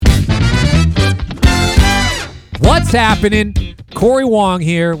What's happening? Corey Wong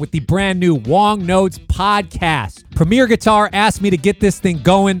here with the brand new Wong Notes podcast. Premier Guitar asked me to get this thing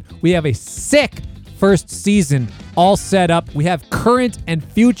going. We have a sick first season all set up. We have current and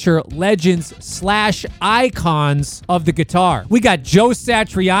future legends / icons of the guitar. We got Joe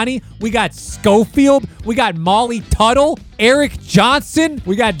Satriani. We got Schofield. We got Molly Tuttle. Eric Johnson.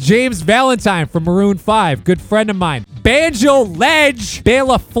 We got James Valentine from Maroon 5, good friend of mine. Banjo Ledge,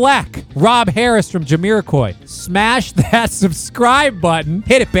 Bela Fleck, Rob Harris from Jamiroquai. Smash that subscribe button.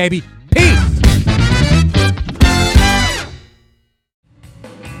 Hit it, baby. Peace.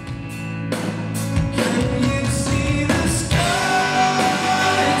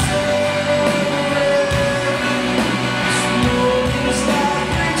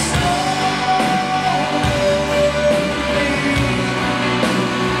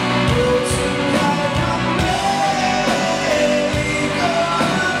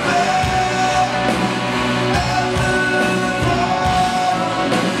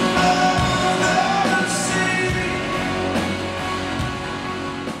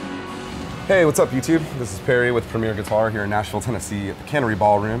 Hey, what's up YouTube? This is Perry with Premier Guitar here in Nashville, Tennessee at the Cannery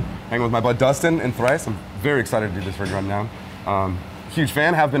Ballroom. Hanging with my bud Dustin and Thrice. I'm very excited to do this rig rundown. Huge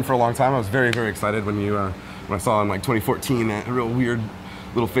fan, have been for a long time. I was very, very excited when I saw in like 2014 a real weird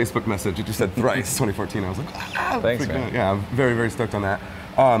little Facebook message. It just said Thrice 2014. I was like, thanks, man. Yeah, I'm very, very stoked on that.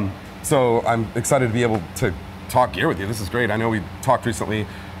 So I'm excited to be able to talk gear with you. This is great. I know we talked recently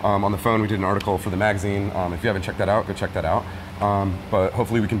on the phone. We did an article for the magazine. If you haven't checked that out, go check that out. But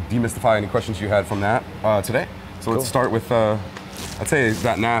hopefully we can demystify any questions you had from that today. So cool. Let's start with, I'd say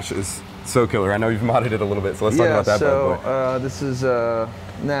that Nash is so killer. I know you've modded it a little bit, so let's talk about that. So this is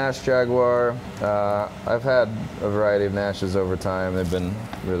Nash Jaguar. I've had a variety of Nashes over time. They've been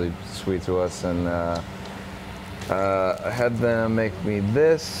really sweet to us, and I had them make me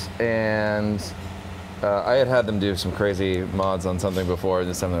this, and I had them do some crazy mods on something before, and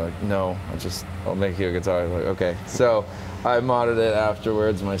this time they're like, no, I'll make you a guitar. I'm like, okay. So I modded it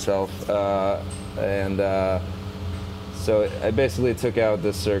afterwards myself, so I basically took out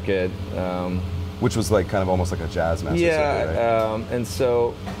this circuit. Which was like kind of almost like a jazz master circuit, right?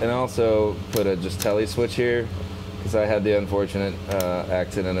 And also put a just telly switch here, because I had the unfortunate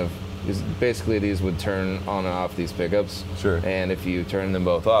accident of, basically these would turn on and off these pickups. Sure. And if you turn them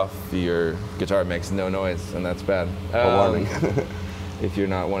both off, your guitar makes no noise, and that's bad. Alarming. If you're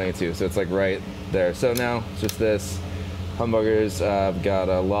not wanting to. So it's like right there. So now, just this. Humbuckers, I've got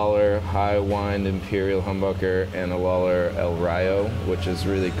a Lawler High Wind Imperial humbucker and a Lawler El Rayo, which is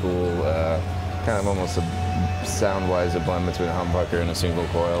really cool. Kind of almost sound-wise a blend between a humbucker and a single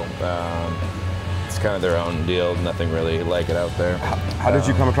coil. It's kind of their own deal, nothing really like it out there. How did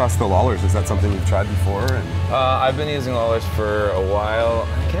you come across the Lawlers? Is that something you've tried before? I've been using Lawlers for a while.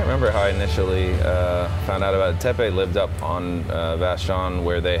 I can't remember how I initially found out about it. Tepe lived up on Vashon,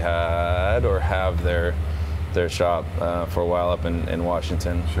 where they had or have their shop for a while up in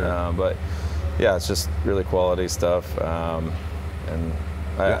Washington. Sure. But yeah, it's just really quality stuff. And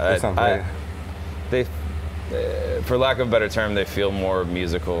they, for lack of a better term, they feel more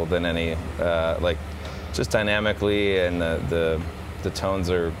musical than any, like just dynamically, and the tones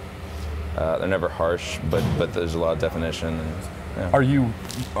are, they're never harsh, but there's a lot of definition. And, yeah.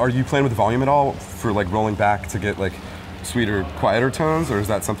 Are you playing with volume at all for like rolling back to get like sweeter, quieter tones, or is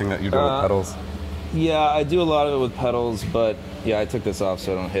that something that you do with pedals? Yeah, I do a lot of it with pedals, but yeah, I took this off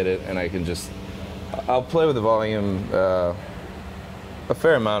so I don't hit it, and I'll play with the volume a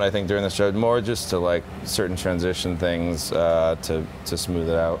fair amount, I think, during the show, more just to like certain transition things to smooth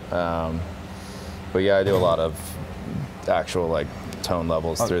it out. But yeah, I do a lot of actual like tone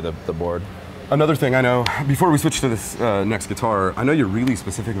levels through the board. Another thing I know, before we switch to this next guitar, I know you're really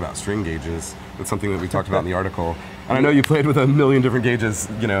specific about string gauges. That's something that we talked about in the article. And I know you played with a million different gauges,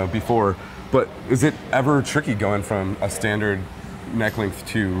 before. But is it ever tricky going from a standard neck length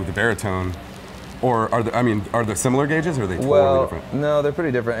to the baritone? Or are there similar gauges, or are they totally different? No, they're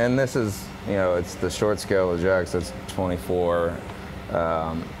pretty different. And this is, it's the short scale of Jack, so it's 24,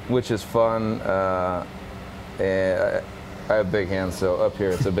 which is fun. And I have big hands, so up here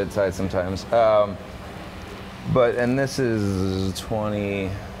it's a bit tight sometimes. And this is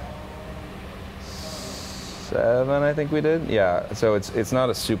 27, I think we did. Yeah, so it's not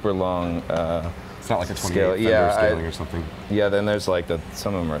a super long it's not like a 28 scale. Fender scaling or something. Yeah, then there's like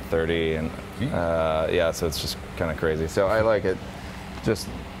some of them are 30, and so it's just kind of crazy. So I like it just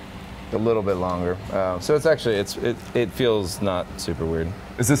a little bit longer. So it's actually it feels not super weird.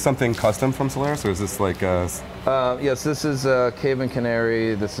 Is this something custom from Solaris, or is this like? Yes, this is Cave and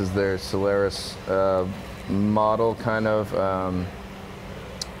Canary. This is their Solaris model, kind of.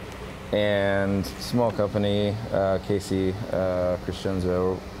 and small company, Casey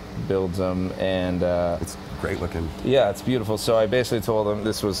Crescenzo builds them, and It's great looking. yeah, it's beautiful. So I basically told him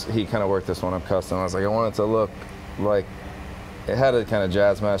he kind of worked this one up custom. I was like, I want it to look like, it had a kind of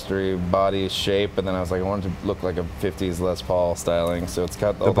jazz mastery body shape, and then I was like, I want it to look like a 50s Les Paul styling. So it's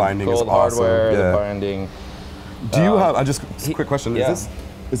got all the binding is gold awesome, hardware, yeah. the binding. Do you have, just a quick question, yeah.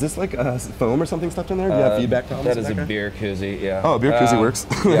 is this like foam or something stuffed in there? Do you have feedback problems? That is in a there? beer koozie, yeah. Oh, a beer koozie works.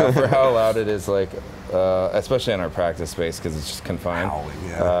 Yeah, for how loud it is, like, especially in our practice space, because it's just confined. Howling,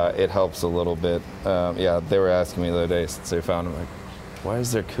 yeah. It helps a little bit. Yeah, they were asking me the other day since they found them, like, why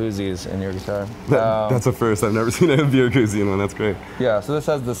is there koozies in your guitar? That's a first. I've never seen a beer koozie in one. That's great. Yeah, so this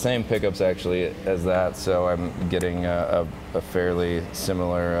has the same pickups actually as that, so I'm getting a fairly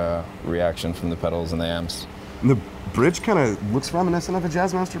similar reaction from the pedals and the amps. And the bridge kind of looks reminiscent of a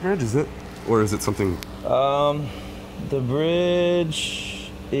Jazzmaster bridge, is it? Or is it something? The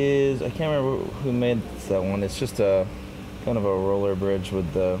bridge is, I can't remember who made that one. It's just a kind of a roller bridge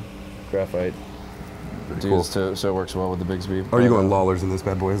with the graphite dues, so it works well with the Bigsby. Are you going Lawlers in this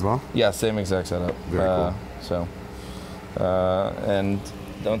bad boy as well? Yeah, same exact setup. Very cool. So, and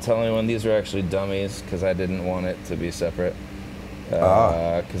don't tell anyone these are actually dummies, because I didn't want it to be separate.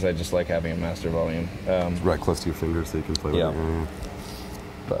 Because I just like having a master volume. Right close to your fingers so you can play Yeah. with it. Yeah.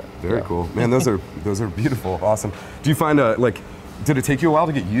 But Very cool. Man, those are beautiful. Awesome. Do you find, did it take you a while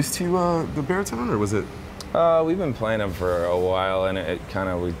to get used to the baritone, or was it? We've been playing them for a while, and it kind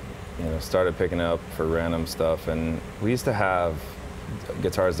of, we started picking up for random stuff. And we used to have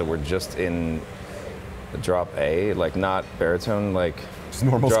guitars that were just in drop A, like not baritone, like Just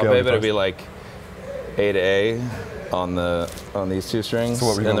normal drop scale A, but it'd guitars. be like A to A on these two strings, So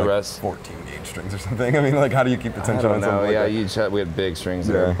what were you and the doing, rest. 14 gauge strings or something? I mean, like, how do you keep the I tension don't on something know. like Yeah, that? we had big strings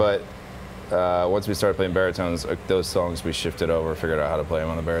Yeah. there, but once we started playing baritones, those songs we shifted over, figured out how to play them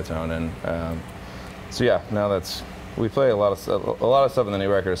on the baritone, and so yeah, now we play a lot of stuff in the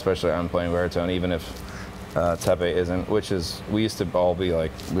new record. Especially I'm playing baritone, even if Tepe isn't, which is, we used to all be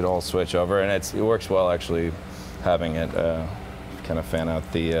like, we'd all switch over, and it works well actually having it kind of fan out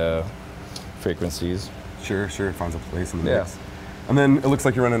the frequencies. Sure, it finds a place in the Yeah. mix. And then it looks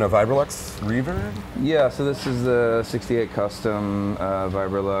like you're running a Vibrolux reverb. Yeah, so this is the 68 Custom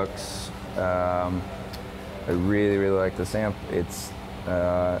Vibrolux. I really, really like this amp. It's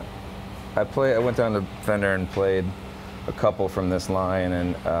I went down to Fender and played a couple from this line,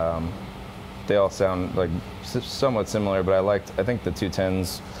 and they all sound like somewhat similar, but I think the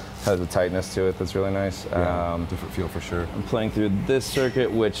 210s has a tightness to it that's really nice. Yeah, different feel for sure. I'm playing through this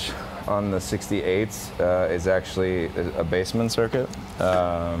circuit, which on the 68s is actually a Bassman circuit,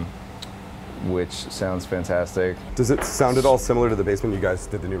 which sounds fantastic. Does it sound at all similar to the Bassman you guys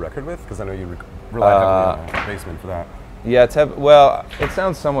did the new record with? Because I know you rely heavily on Bassman for that. Yeah, well, it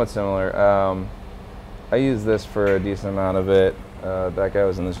sounds somewhat similar. I use this for a decent amount of it. That guy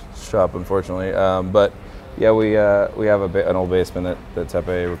was in the shop, unfortunately. But yeah, we have an old Bassman that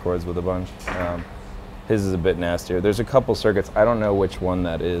Tepe records with a bunch. His is a bit nastier. There's a couple circuits. I don't know which one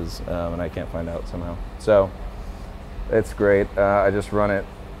that is, and I can't find out somehow. So it's great. I just run it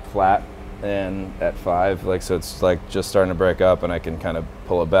flat and at 5, so it's like just starting to break up, and I can kind of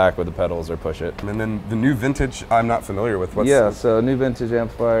pull it back with the pedals or push it. And then the new vintage, I'm not familiar with. So new vintage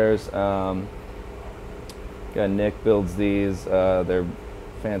amplifiers. Yeah, Nick builds these. They're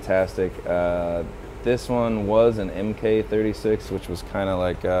fantastic. This one was an MK36, which was kind of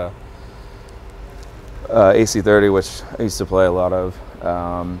like AC30, which I used to play a lot of.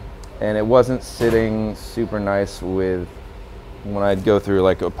 And it wasn't sitting super nice with, when I'd go through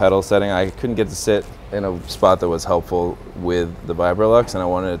like a pedal setting, I couldn't get to sit in a spot that was helpful with the Vibrolux, and I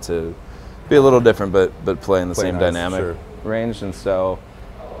wanted it to be a little different, but play in the same nice, dynamic sure. range. And so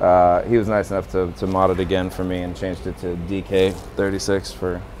he was nice enough to mod it again for me and changed it to DK36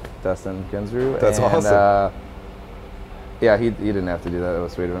 for Dustin Kinsrew. That's awesome. Yeah, he didn't have to do that. It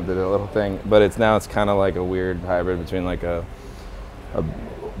was sweet of him to do a little thing. But it's kind of like a weird hybrid between like a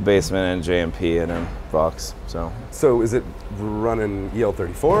Bassman and JMP and a Vox. So is it running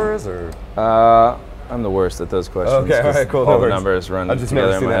EL34s or? I'm the worst at those questions. Okay, all right, cool. All no the worries. numbers run I've just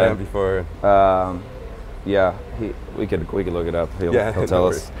together never in seen my that head. amp before. Yeah, we could look it up. He'll No tell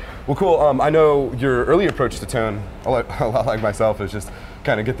worries. us. Well, cool. I know your early approach to tone, a lot like myself, is just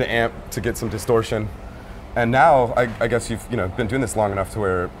kind of get the amp to get some distortion. And now, I guess you've been doing this long enough to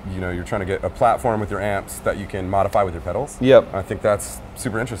where you're trying to get a platform with your amps that you can modify with your pedals. Yep. I think that's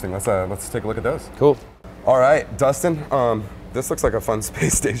super interesting. Let's take a look at those. Cool. All right, Dustin. This looks like a fun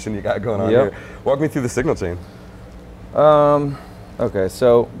space station you got going on Yep. here. Walk me through the signal chain. Okay,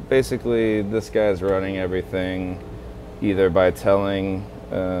 so basically this guy's running everything either by telling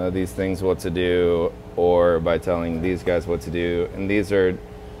these things what to do, or by telling these guys what to do. And these are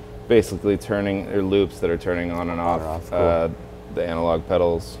basically loops that are turning on and off Cool. the analog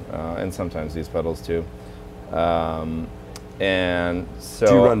pedals, and sometimes these pedals too. And so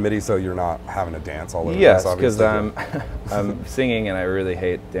Do you run MIDI so you're not having to dance all over? yes, this, because obviously? I'm singing and I really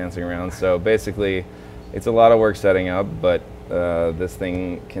hate dancing around. So basically, it's a lot of work setting up, but this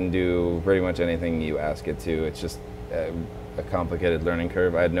thing can do pretty much anything you ask it to. It's just a complicated learning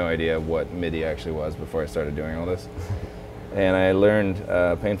curve. I had no idea what MIDI actually was before I started doing all this. And I learned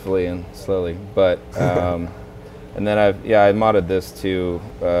painfully and slowly. But and then I modded this too.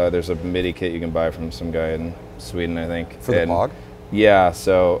 There's a MIDI kit you can buy from some guy in Sweden, I think. For the Pog? Yeah,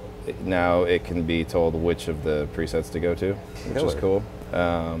 so now it can be told which of the presets to go to, which is cool.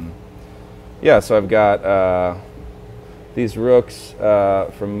 Yeah, so I've got these Rooks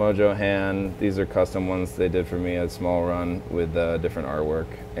from Mojo Hand. These are custom ones they did for me, a small run with different artwork.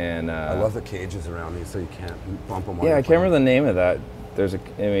 And I love the cages around these so you can't bump them. yeah, I can't remember the name of that. I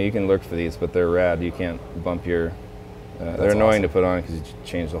mean, you can look for these, but they're rad. You can't bump your. They're annoying awesome. to put on because you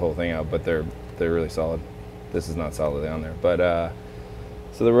change the whole thing out, but they're really solid. This is not solidly on there, but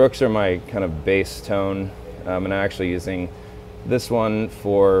so the Rooks are my kind of bass tone. And I'm actually using this one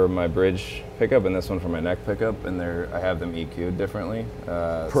for my bridge pickup and this one for my neck pickup, and I have them EQ'd differently.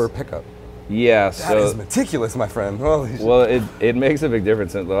 Per pickup. Yeah, That is meticulous, my friend. Holy shit. well, it makes a big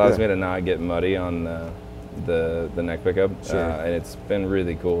difference. It allows me to not get muddy on the neck pickup, Sure. and it's been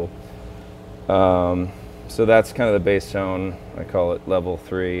really cool. So that's kind of the bass tone. I call it level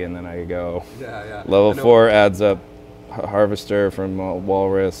 3, and then I go level 4 adds up Harvester from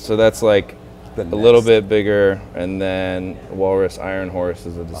Walrus. So that's like a little bit bigger, and then Walrus Iron Horse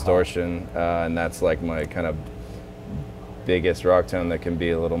is a distortion, and that's like my kind of biggest rock tone that can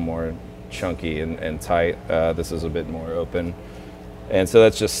be a little more chunky and tight. This is a bit more open, and so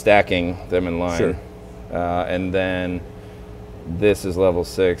that's just stacking them in line. Sure. And then this is level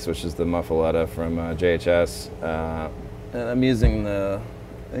 6, which is the Muffaletta from JHS, and I'm using I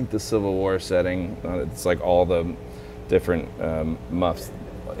think the Civil War setting. It's like all the different muffs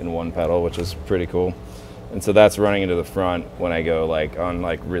in one pedal, which is pretty cool. And so that's running into the front when I go like on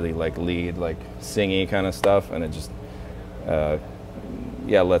like really like lead, like singy kind of stuff, and it just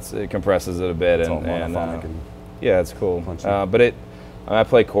it compresses it a bit, It's all and monophonic and yeah, it's cool. punchy. But I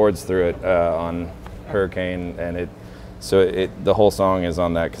play chords through it on Hurricane, and the whole song is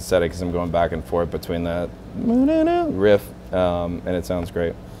on that cassette because I'm going back and forth between that riff, and it sounds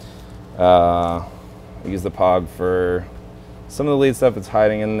great. I use the Pog for some of the lead stuff. It's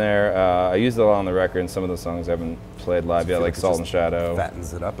hiding in there. I used it a lot on the record, and some of the songs I haven't played live yet, like Salt and Shadow.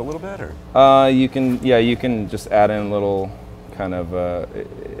 Fattens it up a little bit, or? You can just add in little kind of.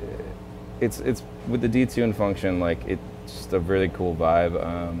 It's with the detune function, like it's just a really cool vibe.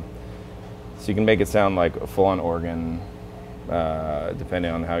 So you can make it sound like a full-on organ,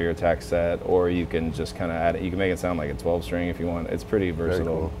 depending on how your attack's set, or you can just kind of add it. You can make it sound like a 12-string if you want. It's pretty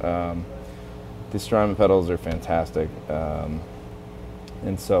versatile. Cool. The Strymon pedals are fantastic,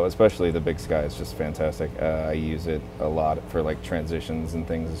 and so especially the Big Sky is just fantastic. I use it a lot for like transitions and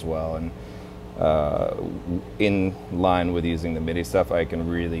things as well, and in line with using the MIDI stuff, I can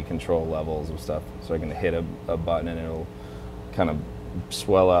really control levels of stuff. So I can hit a button and it'll kind of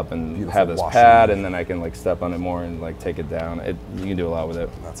swell up and Beautiful have this washing. pad, and then I can like step on it more and like take it down. You can do a lot with it.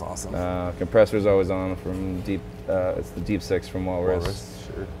 That's awesome. Compressor's always on from Deep. It's the Deep 6 from Walrus.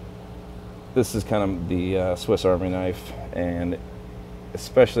 Sure. This is kind of the Swiss Army knife, and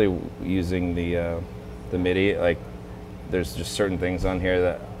especially using the MIDI, like there's just certain things on here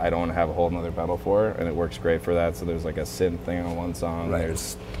that I don't want to have a whole nother pedal for, and it works great for that. So there's like a synth thing on one song. Right.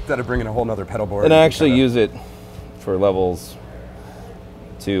 Instead of bringing a whole nother pedal board. And I you actually kinda- use it for levels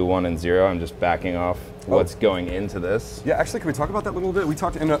 2, 1, and 0. I'm just backing off what's going into this. Yeah, actually, can we talk about that a little bit? We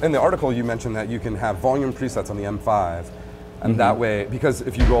talked in the article. You mentioned that you can have volume presets on the M5, and that way, because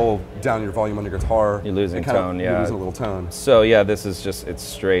if you roll down your volume on your guitar, You're losing it kind of- tone, you're yeah. losing a little tone. So yeah, this is just, it's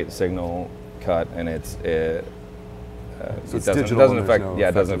straight signal cut, and it So it's doesn't digital and there's affect no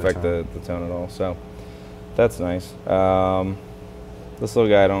it doesn't effect affect on the tone at all. So that's nice. This little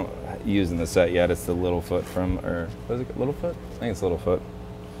guy I don't use in the set yet. It's the Littlefoot from, or was it Littlefoot? I think it's Littlefoot.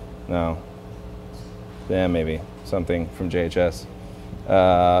 No. Yeah, maybe something from JHS.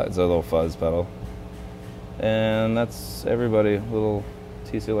 It's a little fuzz pedal, and that's everybody. Little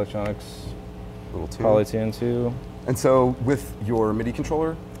TC Electronics Little tune. Polytune 2. And so, with your MIDI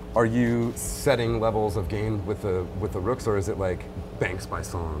controller, are you setting levels of gain with the Rooks, or is it like banks by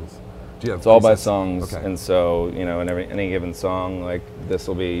songs? Do you have It's all by presets? songs, Okay. and so in any given song, like this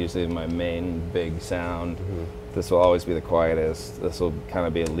will be usually my main big sound, This will always be the quietest. This will kind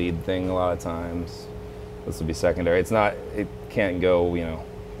of be a lead thing a lot of times. This will be secondary. It can't go,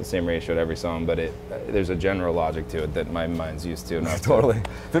 the same ratio to every song, but there's a general logic to it that my mind's used to enough. Totally.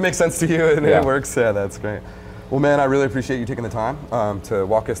 If it makes sense to you and it works, that's great. Well, man, I really appreciate you taking the time to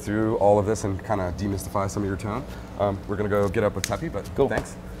walk us through all of this and kind of demystify some of your tone. We're going to go get up with Tepe, but cool.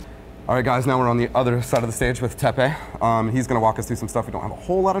 Thanks. All right, guys, now we're on the other side of the stage with Tepe. He's going to walk us through some stuff. We don't have a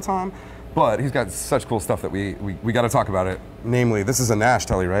whole lot of time, but he's got such cool stuff that we got to talk about it. Namely, this is a Nash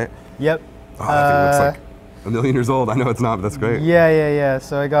Telly, right? Yep. Oh, that thing looks like a million years old. I know it's not, but that's great. Yeah.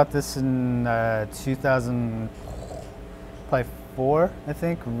 So I got this in 2004, I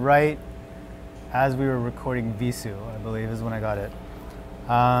think, right as we were recording Visu, I believe, is when I got it.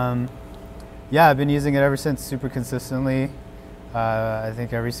 Yeah, I've been using it ever since, super consistently. I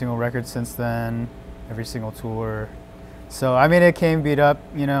think every single record since then, every single tour. So, I mean, it came beat up,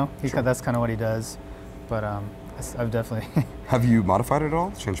 Sure. That's kind of what he does. But I've definitely... Have you modified it at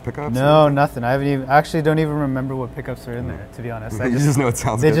all? Changed pickups? No, nothing. I don't even remember what pickups are in there, to be honest. You just know it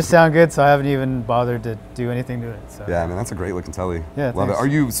sounds good. They just sound good, so I haven't even bothered to do anything to it. So. Yeah, I mean, that's a great looking Telly. Yeah, love thanks. it. Are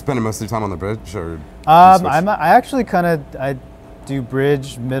you spending most of your time on the bridge, or? I actually I do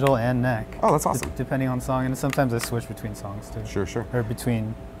bridge, middle, and neck. Oh, that's awesome. Depending on song, and sometimes I switch between songs too. Sure. Or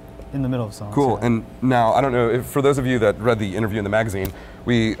in the middle of songs. Cool. Yeah. And now, I don't know, if, for those of you that read the interview in the magazine,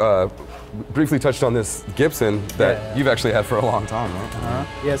 we briefly touched on this Gibson that you've actually had for a long time, right?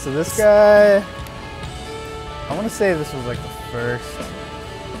 Yeah, so this guy, I want to say this was like the first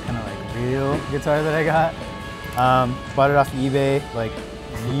kind of like real guitar that I got. Bought it off eBay like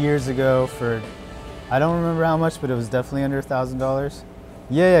years ago for, I don't remember how much, but it was definitely under $1,000.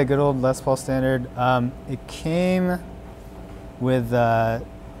 Yeah, good old Les Paul Standard. It came with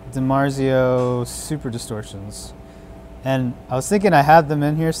DiMarzio Super Distortions, and I was thinking I had them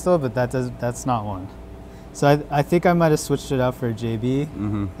in here still, but that's not one. So I think I might have switched it out for a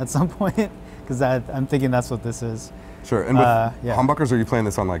JB at some point, because I'm thinking that's what this is. Sure. And with humbuckers, are you playing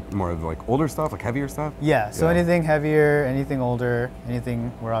this on like more of like older stuff, like heavier stuff? Yeah. So anything heavier, anything older,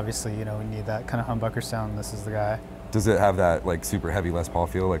 anything where obviously we need that kind of humbucker sound. This is the guy. Does it have that like super heavy Les Paul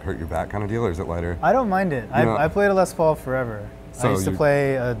feel, like hurt your back kind of deal, or is it lighter? I don't mind it. I played a Les Paul forever. So I used to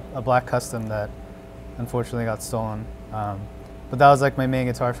play a Black Custom that unfortunately got stolen. But that was like my main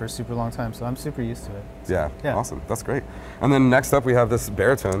guitar for a super long time, so I'm super used to it. So, yeah, awesome. That's great. And then next up we have this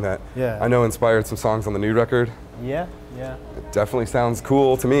baritone that I know inspired some songs on the new record. Yeah. It definitely sounds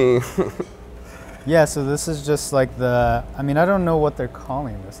cool to me. Yeah, so this is just like I don't know what they're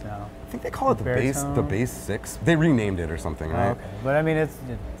calling this now. I think they call it the bass 6. They renamed it or something, right? Oh, okay. But I mean, it's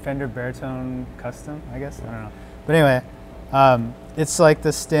Fender Baritone Custom, I guess? I don't know. But anyway, it's like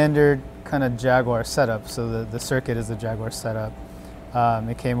the standard kind of Jaguar setup. So the circuit is the Jaguar setup.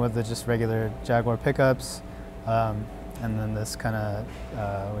 It came with the just regular Jaguar pickups, and then this kind of,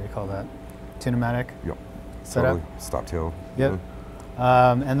 what do you call that? Tunematic setup. Totally. Stop tail. Yep.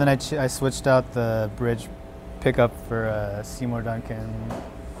 And then I switched out the bridge pickup for a Seymour Duncan,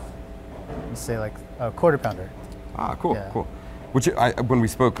 say like a quarter pounder. Ah, cool, cool. Which when we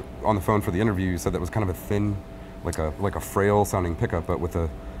spoke on the phone for the interview, you said that was kind of a thin, like a frail sounding pickup, but with a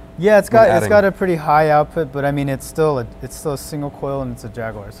it's got a pretty high output, but I mean it's still a single coil and it's a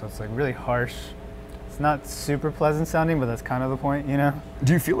Jaguar, so it's like really harsh. It's not super pleasant sounding, but that's kind of the point,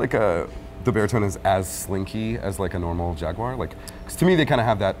 Do you feel like the baritone is as slinky as like a normal Jaguar? Like, 'cause to me they kind of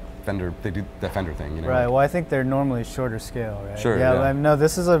have that Fender, they do that Fender thing, Right. Well, I think they're normally shorter scale, right? Sure. Yeah. No,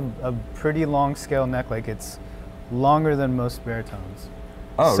 this is a pretty long scale neck. Like it's longer than most baritones.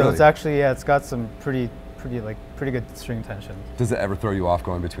 Oh, so really? it's actually it's got some pretty good string tension. Does it ever throw you off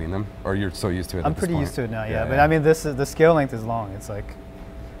going between them, or you're so used to it? I'm pretty used to it now. Yeah. But I mean, the scale length is long. It's like,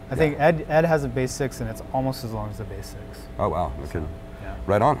 I think Ed has a bass 6 and it's almost as long as the bass 6. Oh wow. No kidding. Yeah.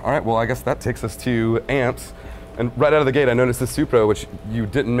 Right on. All right. Well, I guess that takes us to amps. And right out of the gate, I noticed the Supro, which you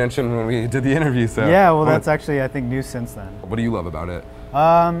didn't mention when we did the interview. So yeah, well, that's actually I think new since then. What do you love about it?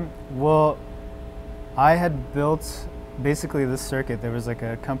 Well, I had built basically this circuit. There was like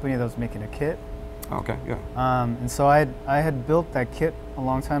a company that was making a kit. Oh, okay, yeah. And so I had built that kit a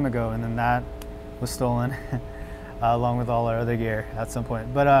long time ago, and then that was stolen, along with all our other gear at some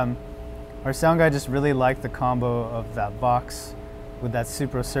point. But our sound guy just really liked the combo of that box with that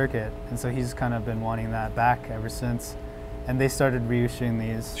Supro circuit, and so he's kind of been wanting that back ever since. And they started reissuing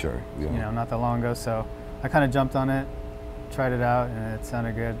these, not that long ago. So I kind of jumped on it, tried it out, and it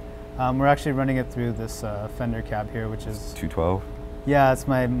sounded good. We're actually running it through this Fender cab here, which is 212. Yeah, it's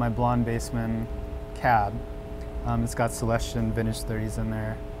my Blonde Bassman cab. It's got Celestion vintage 30s in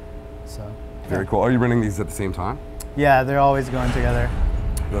there. So very cool. Are you running these at the same time? Yeah, they're always going together.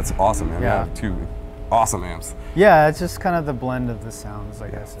 That's awesome, man. Yeah. Two awesome amps. Yeah, it's just kind of the blend of the sounds, I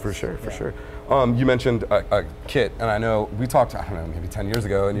guess. For sure, for Yeah. sure. You mentioned a kit, and I know we talked, I don't know, maybe 10 years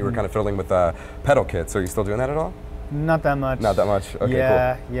ago, and you were kind of fiddling with pedal kits. Are you still doing that at all? Not that much. Not that much? Okay,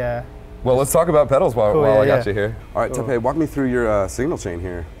 yeah, cool. yeah. Well, let's talk about pedals while Cool, I yeah, got yeah. you here. All right, Cool. Tepe, walk me through your signal chain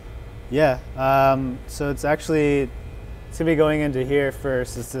here. Yeah, so it's actually, it's gonna be going into here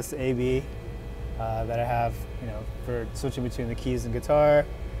first. It's this AB that I have, you know, for switching between the keys and guitar.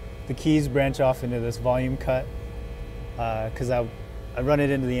 The keys branch off into this volume cut because I run it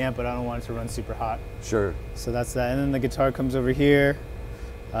into the amp, but I don't want it to run super hot. Sure. So that's that. And then the guitar comes over here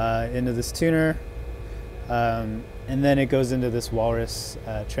into this tuner. And then it goes into this Walrus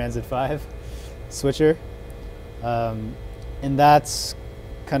Transit 5 switcher. And that's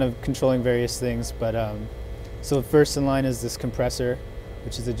kind of controlling various things. But so first in line is this compressor,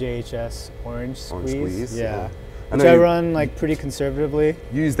 which is a JHS Orange Squeeze. Yeah. Which I run like pretty conservatively.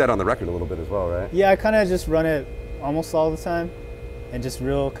 You use that on the record a little bit as well, right? Yeah, I kind of just run it almost all the time and just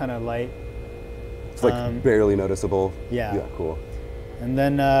real kind of light. It's like barely noticeable. Yeah. Yeah, cool. And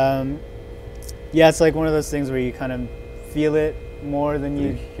then, yeah, it's like one of those things where you kind of feel it more than You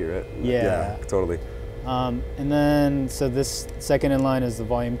you. hear it? Yeah. Totally. And then, so this second in line is the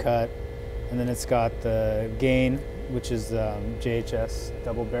volume cut, and then it's got the gain, which is JHS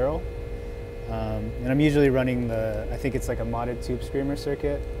double barrel. And I'm usually running I think it's like a modded tube screamer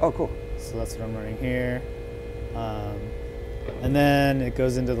circuit. Oh, cool. So that's what I'm running here. And then it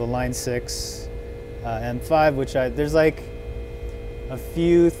goes into the line 6 M5, which there's like a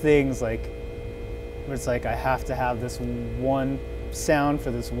few things like where it's like I have to have this one sound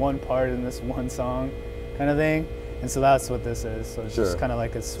for this one part in this one song kind of thing. And so that's what this is. So it's just kind of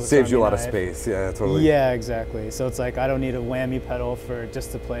like a Swiss Saves you a Army lot of knife. space. Yeah, totally. Yeah, exactly. So it's like I don't need a whammy pedal for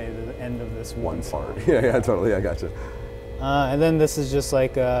just to play the end of this one part. song. Yeah, totally. I gotcha. And then this is just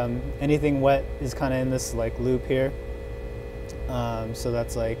like anything wet is kind of in this like loop here. So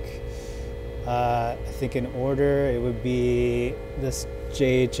that's like, I think in order it would be this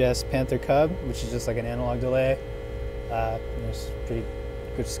JHS Panther Cub, which is just like an analog delay. There's pretty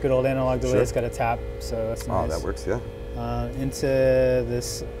good, just good old analog delay. Sure. It's got a tap, so that's nice. Oh, that works, yeah. Into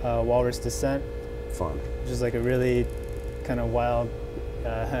this Walrus Descent, Fun. which is like a really kind of wild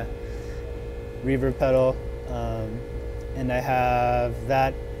reverb pedal. And I have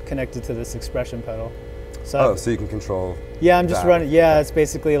that connected to this expression pedal. So So you can control. yeah, I'm just that. running. Yeah, it's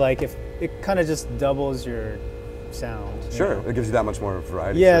basically like if it kind of just doubles your sound. you Sure, know? it gives you that much more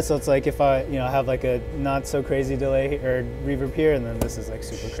variety. Yeah, Sure. so it's like if I, have like a not so crazy delay or reverb here, and then this is like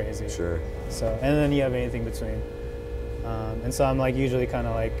super crazy. Sure. So and then you have anything between. And so I'm like usually kind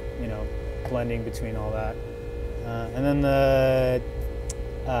of like blending between all that. And then the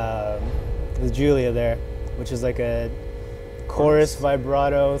Julia there, which is like a chorus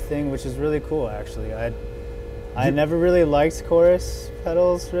vibrato thing, which is really cool actually. I never really liked chorus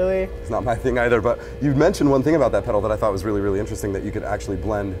pedals really. It's not my thing either, but you mentioned one thing about that pedal that I thought was really, really interesting, that you could actually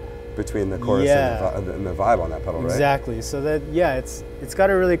blend between the chorus and the vibe on that pedal, right? Exactly. So that it's got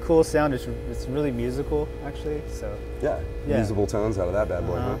a really cool sound. It's really musical actually. So Yeah, usable tones out of that bad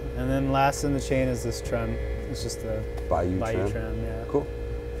boy. Huh? And then last in the chain is this trem. It's just the Bayou trem. trem. Yeah. Cool.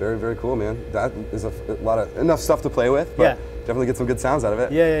 Very, very cool, man. That is a lot of enough stuff to play with, but Yeah. definitely get some good sounds out of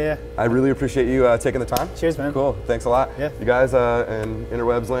it. Yeah. I really appreciate you taking the time. Cheers, man. Cool. Thanks a lot. Yeah. You guys in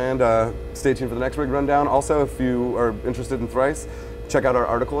Interwebs land, stay tuned for the next rig rundown. Also, if you are interested in Thrice, check out our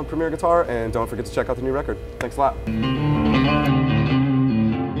article on Premier Guitar, and don't forget to check out the new record. Thanks a lot.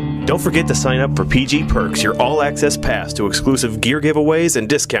 Don't forget to sign up for PG Perks, your all-access pass to exclusive gear giveaways and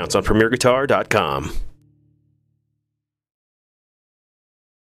discounts on PremierGuitar.com.